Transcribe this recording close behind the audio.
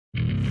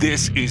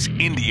This is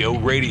Indio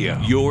Radio.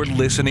 You're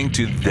listening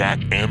to That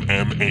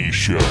MMA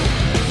Show.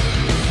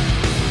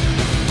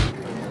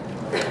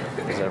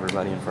 Is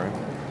everybody in front?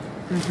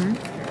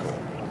 Mm-hmm.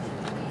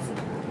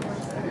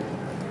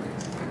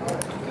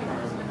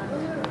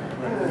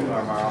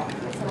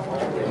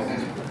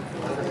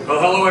 Well,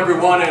 hello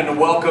everyone, and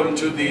welcome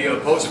to the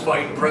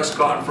post-fight press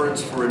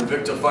conference for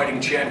Invicta Fighting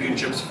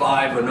Championships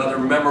 5. Another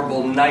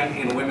memorable night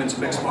in women's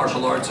mixed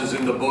martial arts is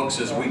in the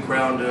books as we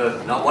crowned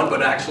not one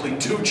but actually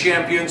two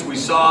champions. We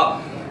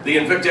saw the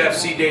Invicta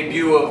FC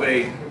debut of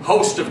a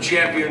host of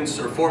champions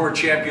or former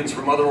champions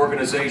from other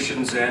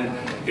organizations, and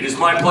it is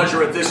my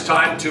pleasure at this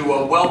time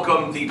to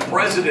welcome the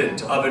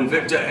president of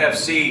Invicta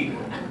FC,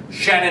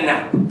 Shannon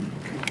Knapp.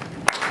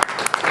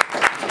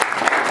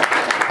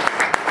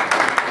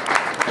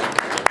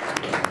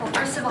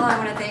 I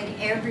want to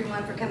thank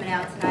everyone for coming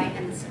out tonight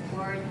and the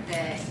support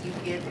that you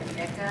give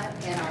Invicta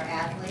and our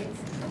athletes.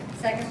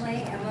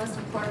 Secondly, and most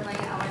importantly,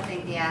 I want to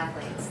thank the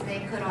athletes. They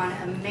put on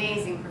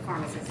amazing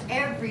performances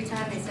every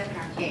time they step in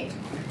our cage.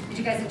 Did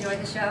you guys enjoy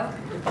the show?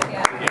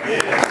 Yeah. At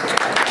this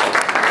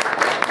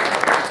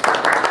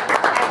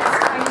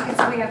point, you can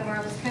see we have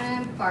Marlis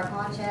Kuhn, Barb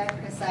Lonchek,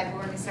 Chris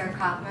Cyborg, and Sarah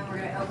Kaufman. We're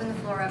going to open the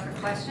floor up for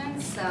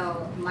questions.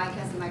 So Mike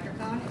has the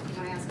microphone. If you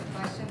want to ask a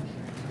question,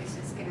 please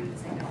just get in and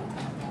say no.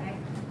 Okay?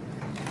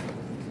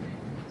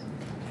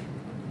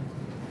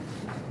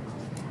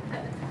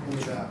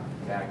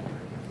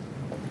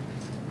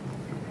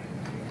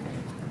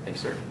 Thanks,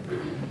 sir.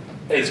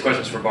 Hey, this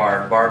question's for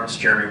Barb. Barb, it's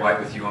Jeremy White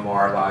with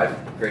UMR Live.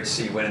 Great to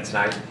see you winning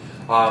tonight.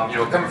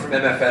 Coming from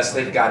MFS,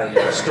 they've got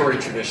a storied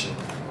tradition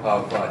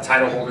of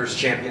title holders,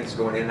 champions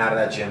going in and out of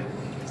that gym.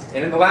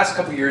 And in the last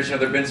couple of years, there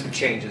have been some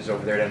changes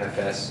over there at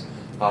MFS.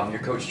 Your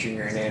coach,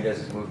 Junior Hernandez,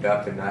 has moved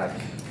up, and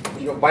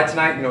by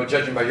tonight,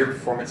 judging by your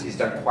performance, he's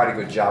done quite a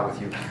good job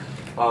with you.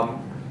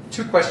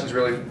 Two questions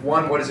really.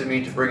 One, what does it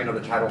mean to bring another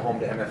title home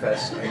to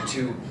MFS? And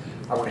two,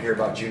 I want to hear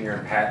about Junior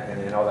and Pat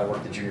and all that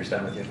work that Junior's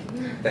done with you.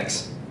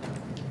 Thanks.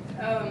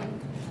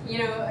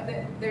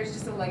 There's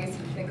just a legacy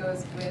that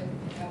goes with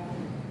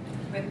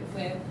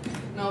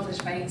knowledge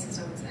fighting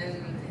systems,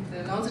 and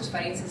the knowledge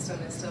fighting system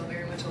is still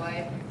very much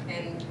alive,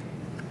 and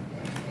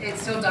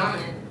it's still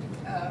dominant.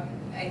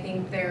 I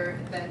think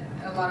that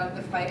a lot of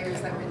the fighters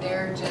that were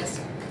there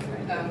just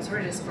sort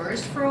of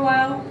dispersed for a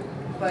while.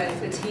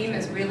 But the team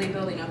is really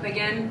building up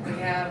again. We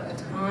have a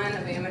ton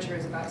of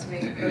amateurs about to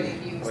make pro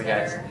debuts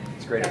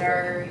you're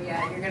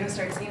going to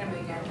start seeing them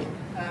again.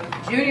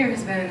 Junior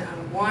has been a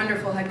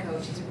wonderful head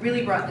coach. He's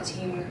really brought the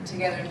team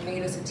together and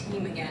made us a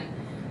team again.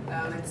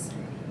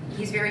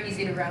 He's very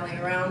easy to rally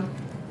around.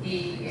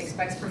 He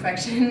expects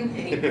perfection and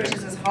he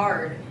pushes us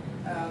hard.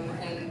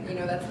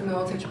 That's the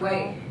Miletich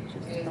way.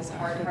 It's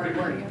hard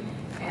work.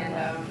 And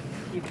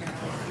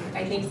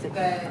I think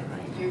that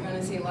you're going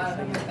to see a lot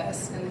of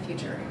MFS in the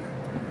future.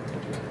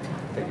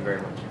 Thank you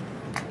very much.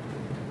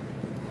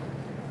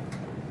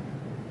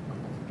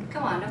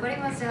 Come on, nobody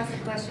wants to ask a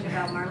question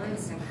about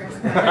Marlis and Chris.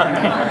 Come on,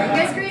 are you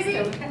guys crazy?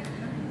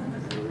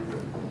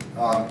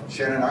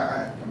 Shannon,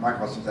 my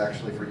question's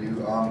actually for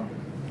you.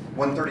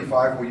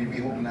 135, will you be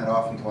holding that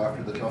off until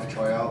after the tough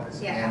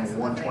tryouts? Yeah, and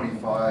absolutely.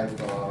 125,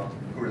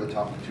 who are the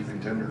top two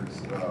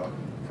contenders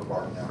for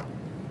Barb now?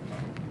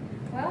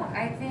 Well,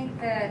 I think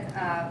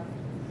that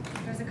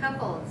there's a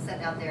couple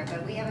set out there,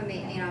 but we haven't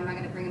made, I'm not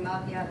going to bring them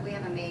up yet. We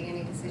haven't made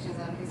any decisions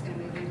on who's going to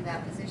move into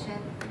that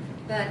position.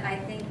 But I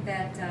think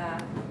that,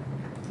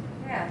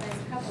 there's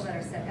a couple that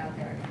are set out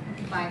there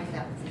vying for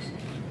that position.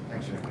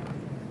 Thanks, Shannon.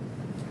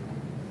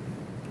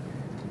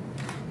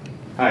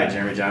 Hi,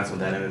 Jeremy Johnson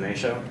with That MMA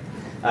Show.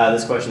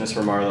 This question is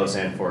for Marlos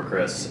and for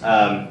Chris.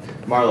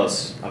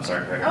 Marlos, I'm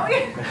sorry, Craig. Oh,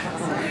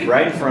 yeah.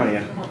 Right in front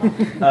of you.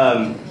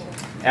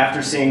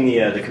 After seeing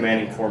the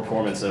commanding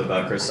performance of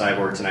Chris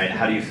Cyborg tonight,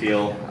 how do you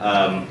feel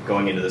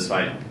going into this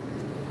fight?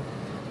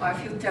 I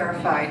feel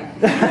terrified.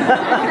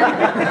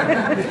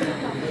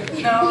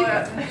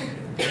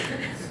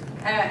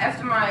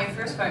 After my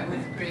first fight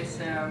with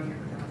Chris, I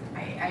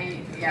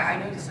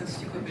know this sounds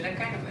stupid, but I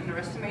kind of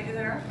underestimated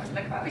her. I was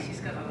like, wow, she's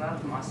got a lot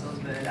of muscles,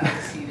 but I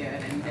don't see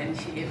that. And then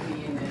she hit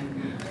me, and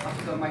then I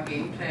forgot my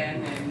game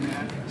plan,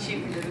 and she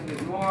hit me a little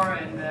bit more.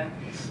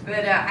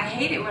 But I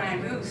hate it when I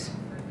lose.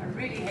 I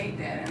really hate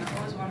that, and I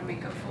always want to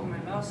make up for my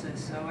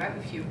losses. So I have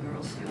a few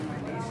girls still on my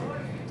list.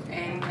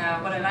 And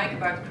what I like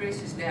about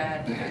Chris is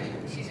that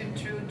she's a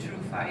true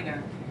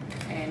fighter.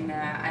 And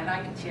I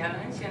like a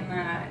challenge, and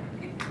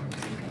it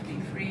took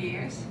me 3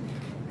 years.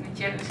 And the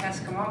challenge has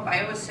come up.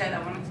 I always said I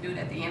wanted to do it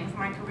at the end of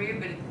my career,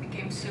 but it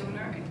came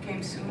sooner.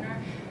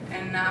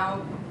 And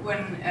now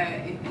when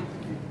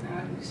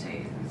how do you say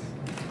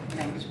it?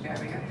 Language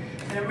barrier.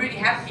 And I'm really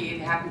happy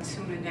it happened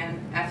sooner than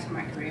after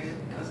my career,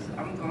 because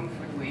I'm going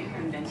for the win,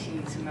 and then she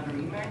needs another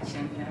rematch,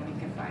 and then we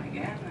can fight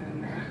again,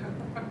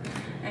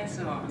 and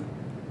so on.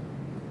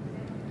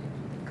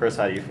 Chris,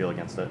 how do you feel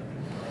against it?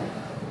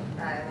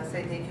 I must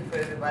say thank you for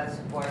everybody's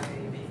support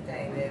in Invicta,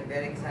 and I'm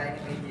very excited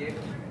to be here.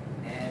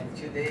 And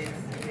today is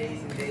an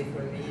amazing day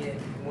for me, and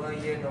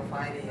 1 year no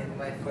fighting, and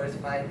my first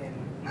fight, and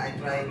I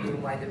try to do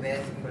my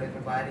best for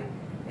everybody.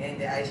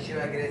 and I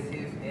still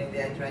aggressive, and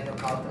I try to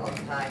knock out all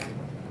the time.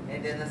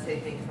 And then I say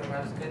thank you for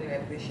Maruscani. I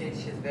appreciate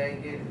she's very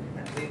good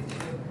athlete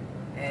too.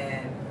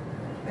 And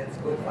let's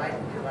go fight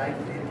if you like.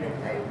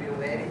 I will be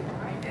ready.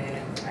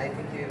 And I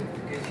think you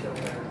good show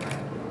for everybody.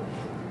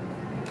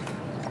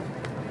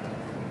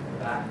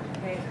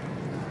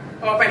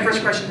 Oh, my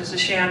first question is to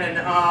Shannon.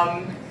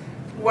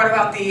 What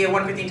about the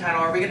 115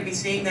 title? Are we going to be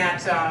seeing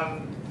that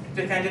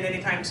defended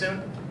anytime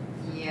soon?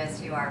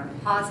 Yes, you are.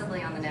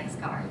 Possibly on the next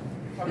card.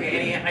 Okay,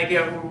 any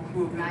idea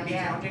who would Not be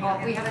yet. challenging?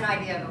 Well, we have an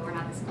idea, but we're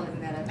not disclosing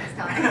that at this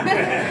time.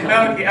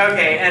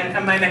 Okay,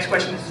 and my next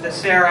question is to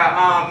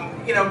Sarah.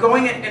 You know,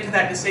 going into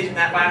that decision,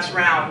 that last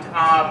round,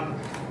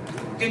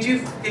 did you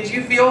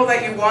feel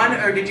that you won,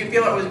 or did you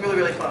feel it was really,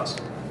 really close?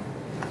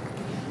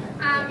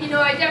 You know,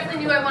 I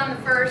definitely knew I won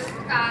the first.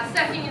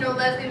 Second, you know,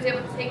 Leslie was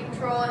able to take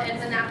control and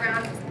win that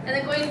round. And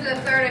then going into the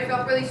third, I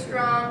felt really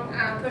strong,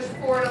 pushed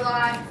forward a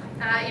lot,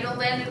 you know,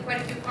 landed quite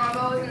a few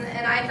combos,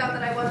 and I thought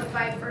that I won the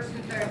fight first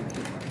and third.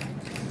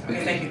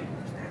 Okay, thank you.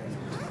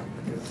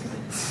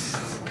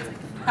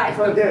 Hi.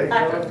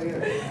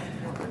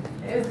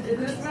 Is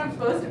this what I'm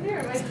supposed to be, or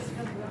am I just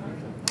supposed to be?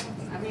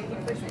 I mean,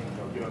 keep pushing.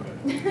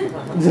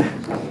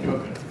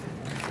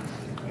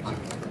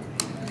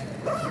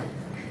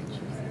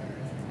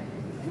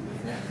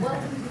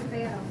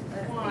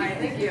 Why?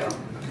 Thank you.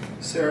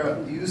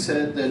 Sarah, you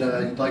said that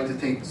you'd like to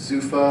thank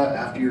Zuffa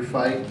after your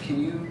fight.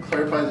 Can you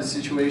clarify the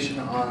situation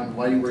on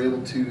why you were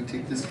able to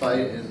take this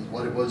fight and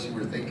what it was you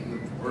were thanking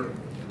them for?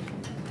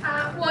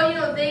 Well, you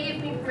know, they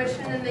gave me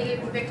permission and they gave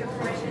Invicta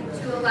permission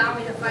to allow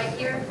me to fight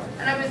here.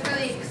 And I was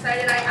really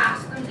excited. I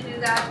asked them to do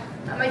that.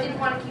 I didn't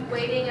want to keep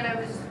waiting, and I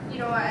was, you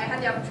know, I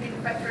had the opportunity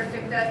to fight for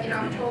Invicta in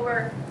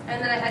October,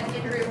 and then I had the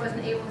injury,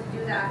 wasn't able to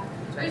do that.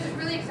 So I was just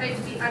really excited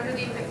to be under the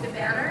Invicta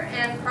banner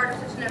and part of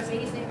such an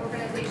amazing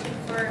organization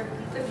for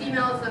the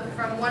females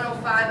from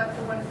 105 up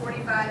to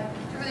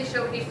 145 to really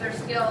showcase their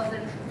skills.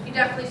 And you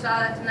definitely saw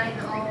that tonight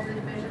in all of the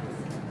divisions.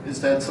 Is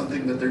that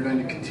something that they're going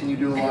to continue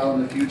to allow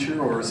in the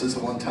future, or is this a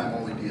one-time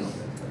only deal?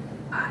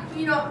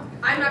 You know,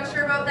 I'm not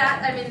sure about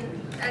that. I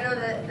mean, I know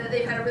that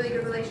they've had a really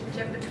good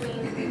relationship between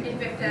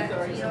Invicta,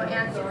 you know,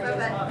 and Zuffa,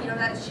 but, you know,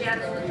 that's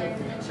Shannon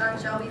and Sean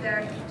Shelby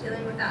there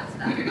dealing with that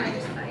stuff. I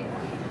just fight.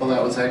 Well,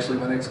 that was actually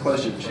my next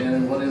question.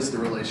 Shannon, what is the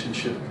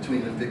relationship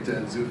between Invicta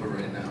and Zuffa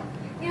right now?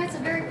 You know, it's a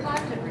very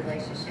positive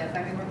relationship.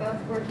 I mean, we're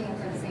both working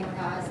for the same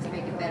cause to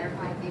make it better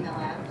for the female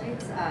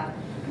athletes.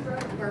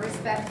 We're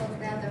respectful to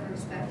them, they're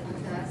respectful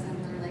to us,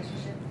 and the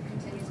relationship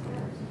continues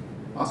forward.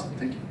 Awesome,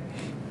 thank you.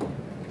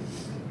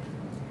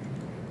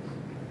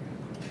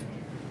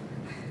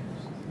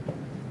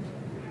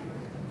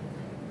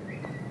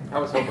 I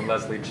was hoping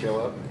Leslie'd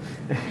show up.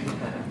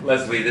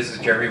 Leslie, this is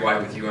Jeremy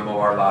White with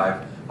UMOR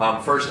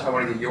Live. First, I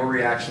want to get your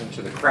reaction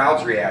to the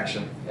crowd's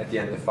reaction at the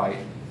end of the fight,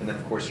 and then,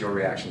 of course, your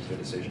reaction to the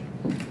decision.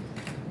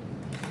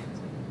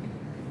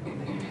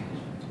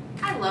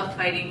 I love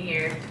fighting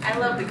here. I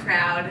love the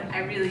crowd. I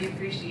really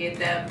appreciate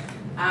them.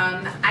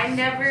 I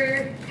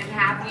never am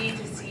happy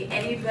to see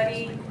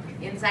anybody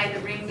inside the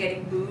ring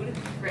getting booed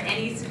for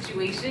any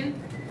situation.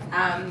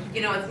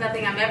 You know, it's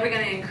nothing I'm ever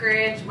going to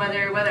encourage,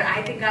 whether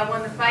I think I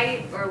won the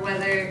fight or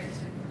whether,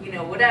 you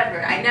know,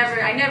 whatever. I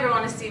never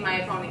want to see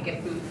my opponent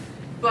get booed.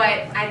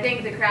 But I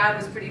think the crowd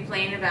was pretty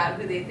plain about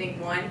who they think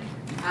won.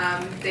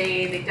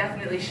 They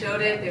definitely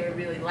showed it. They were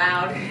really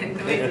loud and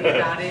noisy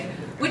about it,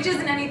 which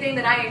isn't anything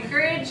that I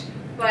encourage,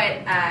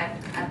 but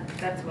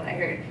that's what I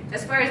heard.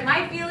 As far as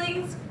my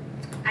feelings,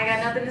 I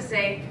got nothing to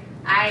say.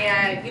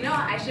 You know,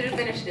 I should have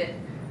finished it.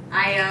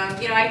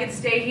 You know, I could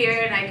stay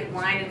here and I could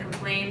whine and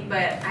complain,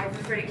 but I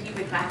prefer to keep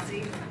it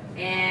classy.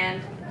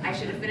 And I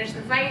should have finished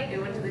the fight.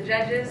 It went to the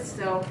judges,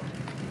 so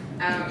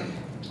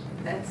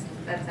that's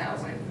how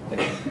it went.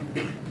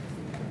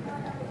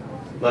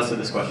 Leslie,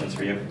 this question's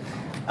for you.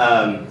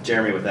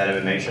 Jeremy with That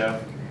MMA Show.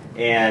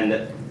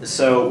 And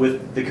so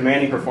with the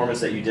commanding performance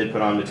that you did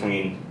put on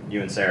between you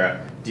and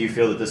Sarah, do you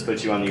feel that this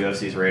puts you on the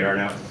UFC's radar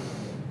now?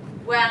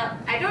 Well,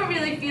 I don't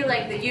really feel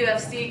like the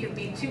UFC could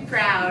be too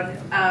proud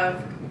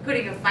of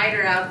putting a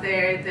fighter out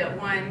there that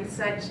won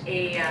such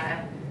a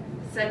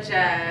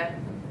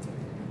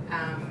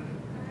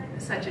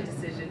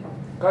decision.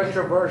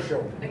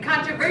 Controversial.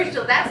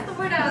 Controversial, that's the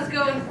word I was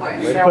going for.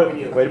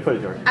 Way to put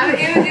it, George.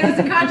 It was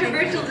a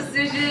controversial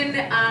decision.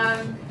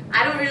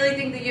 I don't really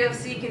think the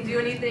UFC can do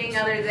anything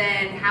other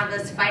than have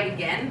us fight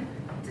again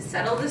to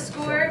settle the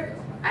score.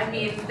 I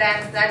mean,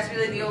 that's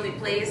really the only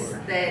place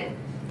that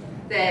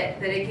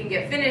it can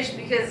get finished,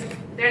 because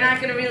they're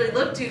not going to really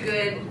look too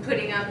good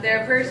putting up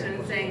their person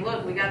and saying,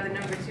 look, we got the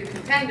 #2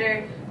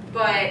 contender,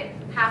 but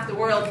half the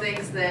world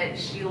thinks that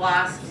she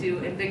lost to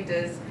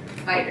Invicta's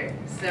fighter.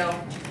 So,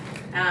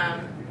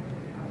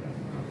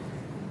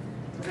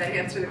 does that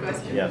answer the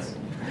question? Yes.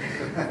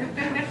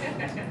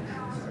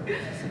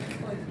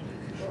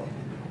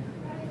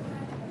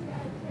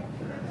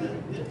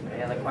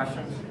 Any other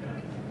questions?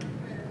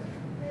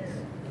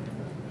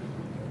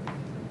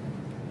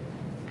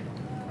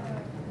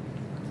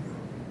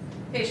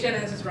 Hey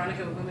Shannon, this is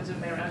Veronica with Women's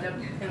MMA Roundup.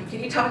 And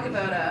can you talk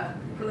about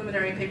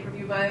preliminary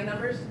pay-per-view buy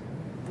numbers?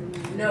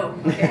 No.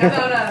 Okay,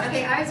 how about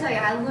Okay, I tell you,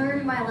 I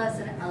learned my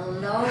lesson a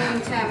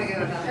long time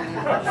ago about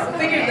that. I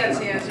figured that's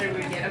the answer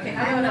we get. Okay,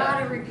 how I'm about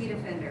not a repeat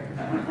offender.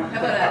 how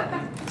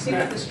about seems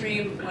like the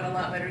stream went a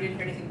lot better. Didn't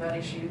hear anything about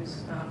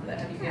issues. How do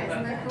you feel Yeah,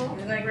 about isn't that cool?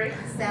 Isn't that great?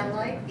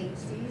 Satellite,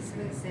 HD,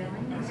 smooth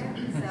sailing.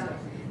 Yeah. So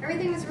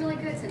everything was really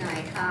good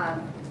tonight.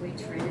 We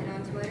trended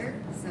on Twitter,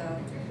 so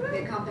we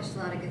accomplished a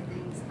lot of good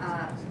things.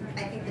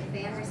 I think the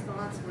fan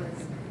response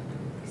was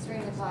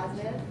extremely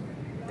positive,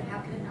 but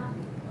how could it not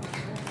be?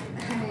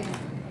 I mean,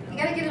 you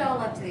got to give it all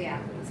up to the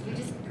athletes. We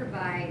just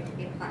provide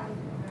a platform.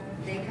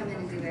 They come in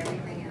and do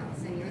everything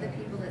else, and you're the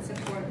people that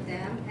support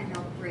them and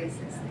help raise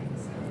these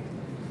things.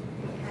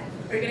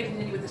 Are you going to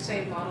continue with the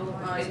same model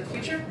in the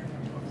future?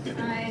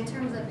 In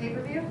terms of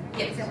pay-per-view?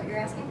 Yes. Is that what you're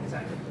asking?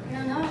 Exactly.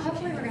 No,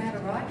 hopefully we're going to have a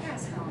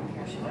broadcast home.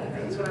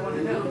 That's what I want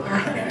to know.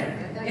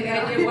 Any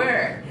idea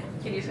where?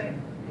 Can you say?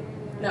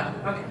 No.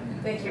 Okay.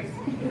 Thank you.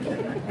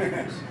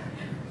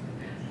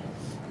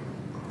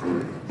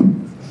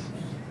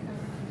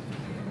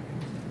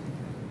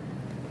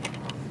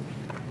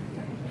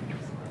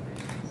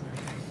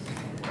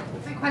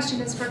 My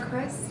question is for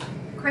Chris.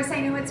 Chris,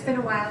 I know it's been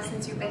a while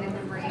since you've been in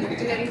the ring.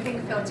 Did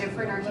anything feel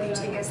different, or can you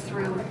take us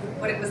through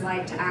what it was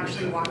like to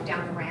actually walk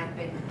down the ramp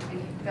and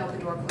feel the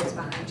door close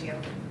behind you?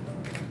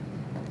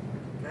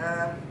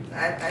 I'm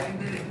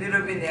a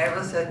little bit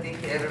nervous. I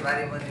think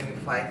everybody when we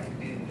fight is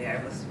be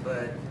nervous,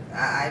 but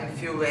I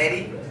feel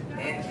ready.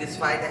 And this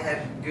fight I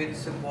have good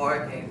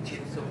support, and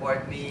team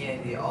support me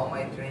and all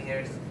my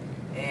trainers.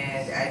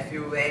 And I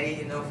feel ready,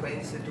 you know, for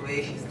any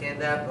situation,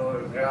 stand up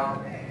or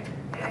ground.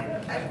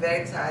 And I'm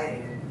very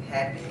excited and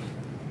happy.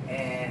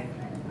 And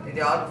in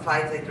the other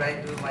fights I try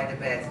to do my the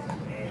best.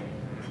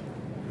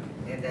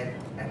 And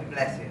I'm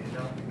blessed, you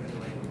know.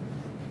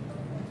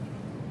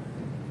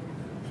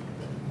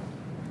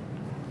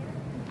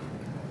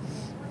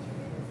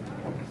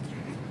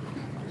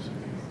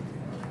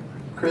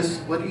 Chris,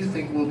 what do you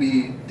think will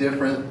be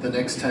different the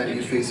next time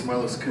you face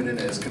Marlos Kunin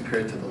as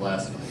compared to the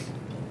last fight?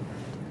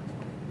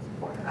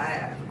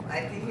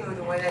 I think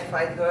when I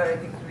fight her, I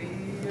think 3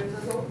 years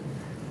ago.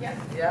 Yeah.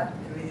 Yeah,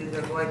 3 years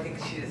ago. I think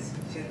she's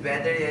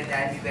better and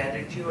I'm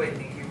better too. I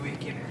think we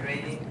keep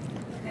training,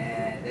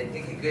 and I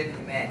think a good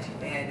match.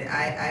 And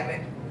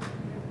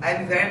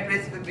I'm very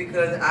impressed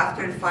because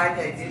after the fight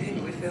I did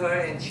it with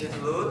her and she's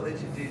lose,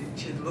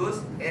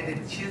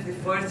 and she's the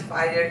first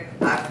fighter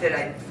after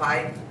I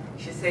fight.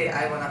 She say,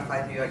 I want to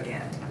fight you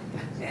again.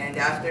 And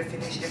after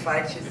finish the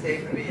fight, she say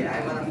for me, I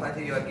want to fight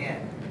you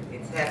again.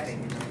 It's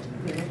happening.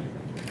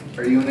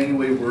 Are you in any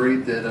way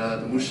worried that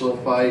the Mushalo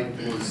fight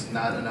was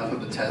not enough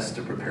of a test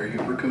to prepare you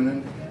for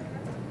Kunin?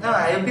 No,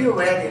 I'll be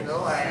ready, you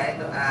know.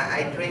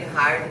 I train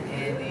hard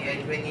and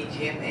I train in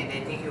gym, and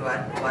I think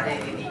what I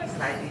did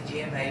inside the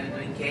gym, I will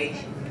do in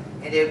cage.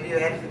 And I'll be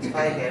ready for this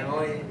fight.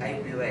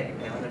 I'll be ready.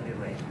 I want to be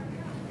ready.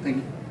 Thank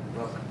you.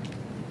 Welcome.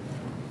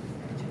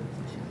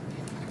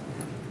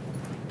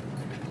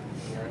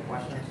 Any other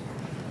questions?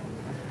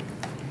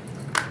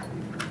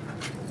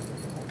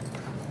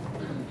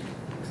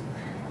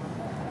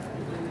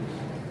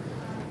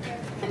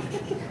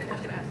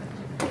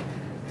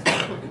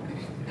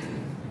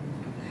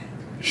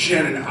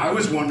 Shannon, I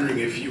was wondering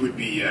if you would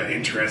be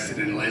interested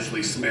in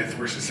Leslie Smith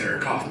versus Sarah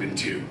Kaufman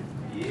too.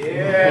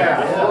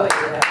 Yeah. Oh,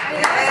 yeah.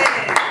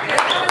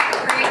 That was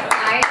a great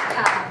fight.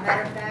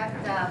 Matter of fact,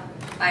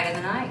 fight of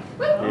the night.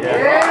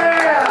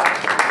 Yeah.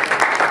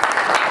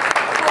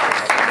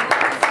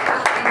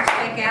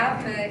 Check out,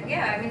 but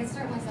yeah, I mean, it's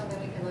certainly something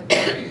we can look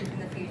at in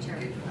the future.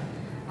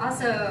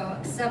 Also,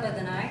 sub of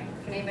the night.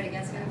 Can anybody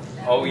guess who?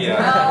 Oh yeah.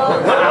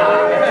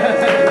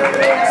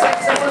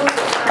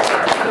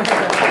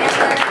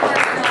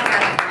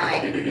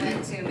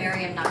 Went to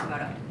Mariam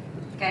Nakamoto.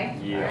 Okay?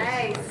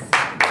 Yes. Nice.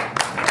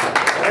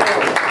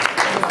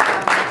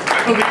 I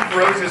believe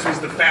Rose's was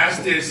the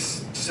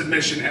fastest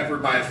submission ever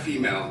by a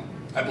female.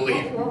 I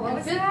believe. What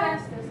was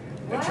that?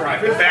 That's right.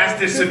 The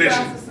fastest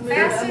submission.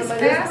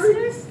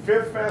 Fastest?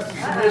 Fifth fastest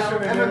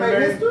submission in MMA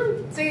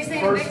history. So you're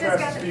saying First Invicta's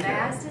got fastest the female.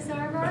 fastest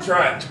armbar? That's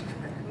right.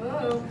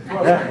 Whoa.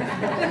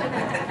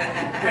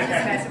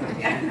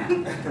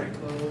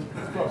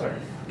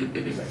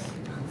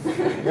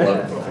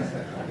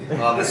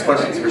 This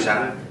question's for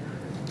Shannon.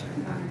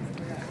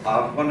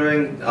 I'm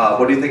wondering,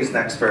 what do you think is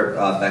next for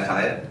Beck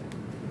Hyatt?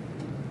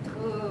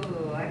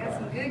 Ooh, I got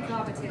some good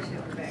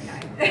competition for Beck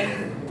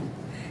Hyatt.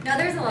 Now,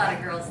 there's a lot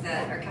of girls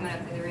that are coming up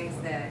through the rings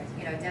that,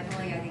 you know,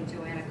 definitely I think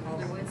Joanna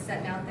Calderwood's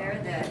setting out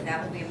there,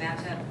 that will be a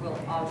matchup we'll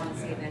all want to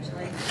see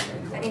eventually.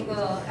 I think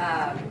we'll,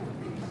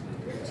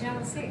 you know,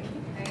 we'll see.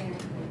 I mean,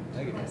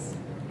 yes.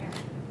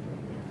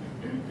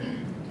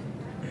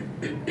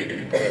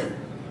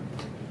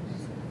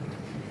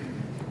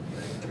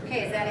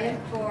 Okay, is that it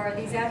for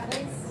these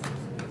athletes?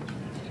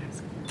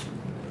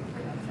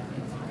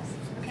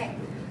 Okay,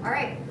 all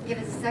right, give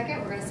us a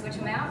second. We're going to switch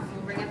them out and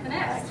we'll bring up the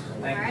next.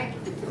 All right.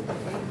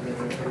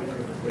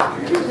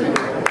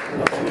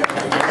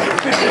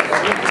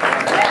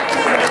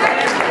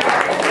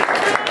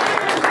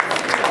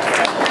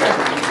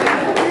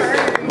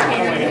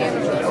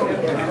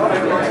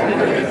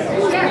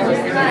 Yeah.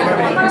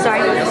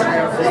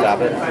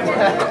 Stop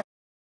it.